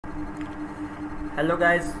Hello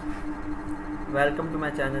guys, welcome to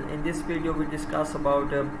my channel. In this video we discuss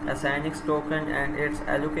about ASENIX token and its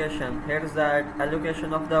allocation. Here is the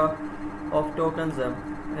allocation of tokens.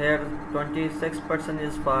 Here 26%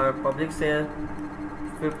 is for public sale,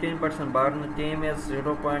 15% burn team is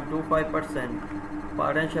 0.25%,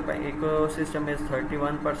 partnership ecosystem is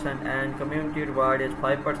 31%, and community reward is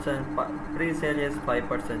 5%, pre-sale is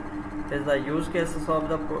 5%. This is the use cases of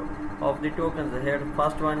the tokens. Here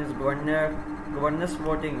first one is governance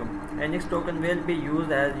voting. ASENIX token will be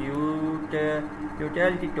used as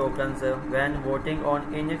utility tokens when voting on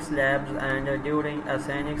ASENIX labs and during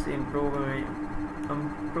ASENIX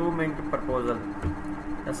improvement proposal.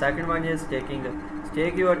 The second one is staking.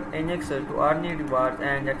 Stake your ASENIX to earn rewards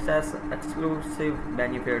and access exclusive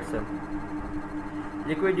benefits.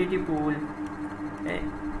 Liquidity pool.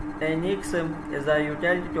 ASENIX is a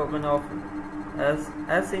utility token of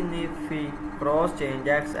ASENIX cross-chain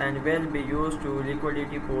DEX and will be used to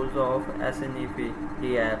liquidity pools of ASENIX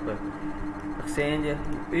app. Exchange.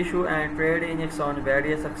 Issue and trade ASENIX on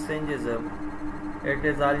various exchanges. It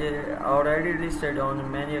is already listed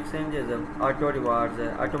on many exchanges. Auto rewards.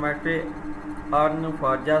 Automatically earn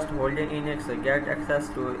for just holding ASENIX. Get access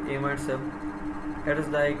to events. Here is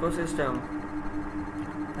the ecosystem.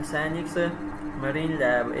 ASENIX Marine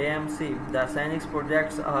Lab AMC. The ASENIX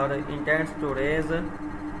projects are intended to raise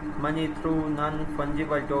money through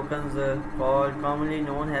non-fungible tokens commonly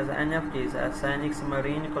known as NFTs. ASENIX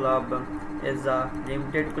Marine Club is a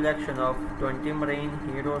limited collection of 20 marine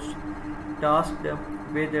heroes tasked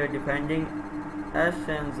with defending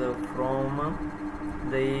oceans from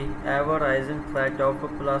the ever-rising threat of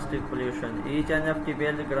plastic pollution. Each NFT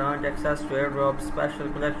will grant access to airdrops, special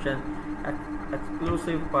collection,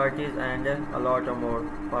 exclusive parties, and a lot more.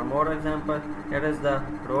 For more example, here is the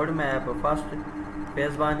roadmap. First,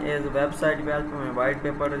 phase 1 is website development, white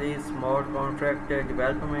paper release, smart contract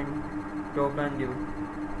development, token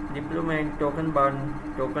deployment, token burn,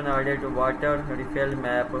 token audit, water refill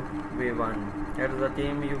map V1. Here is the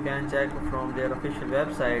team you can check from their official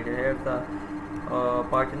website. Here is the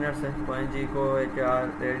partners ᴠɪᴅᴇᴏ are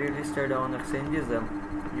already listed on exchanges. If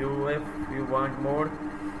you want more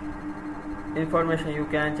information, you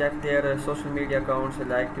can check their social media accounts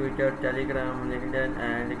like Twitter, Telegram, LinkedIn,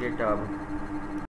 and GitHub.